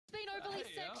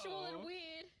sexual and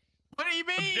weird. What do you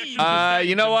mean?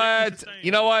 You know what?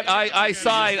 You know what? I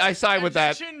side with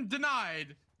that. Objection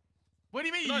denied. What do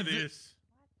you mean? Deny this.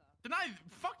 Denied?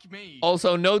 Fuck me.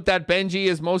 Also, note that Benji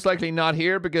is most likely not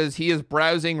here because he is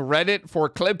browsing Reddit for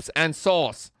clips and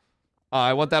sauce.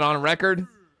 I want that on record.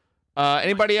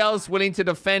 Anybody else willing to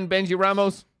defend Benji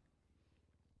Ramos?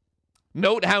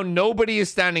 Note how nobody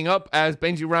is standing up as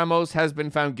Benji Ramos has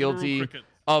been found guilty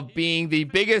of being the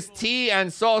biggest tea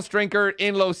and sauce drinker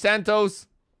in Los Santos.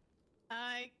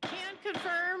 I can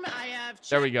confirm. I have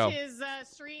There we checked go. his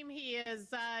stream. He is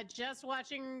just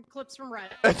watching clips from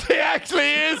Reddit. It actually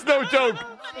is, no joke.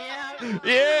 Yeah.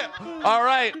 Yeah. All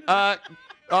right.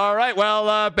 All right.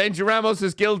 Well, Benji Ramos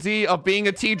is guilty of being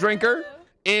a tea drinker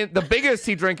in the biggest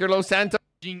tea drinker, Los Santos.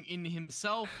 In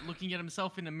himself, looking at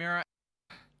himself in the mirror.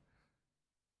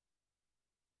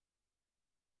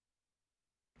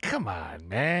 Come on,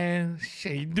 man.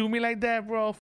 Shit, you do me like that, bro.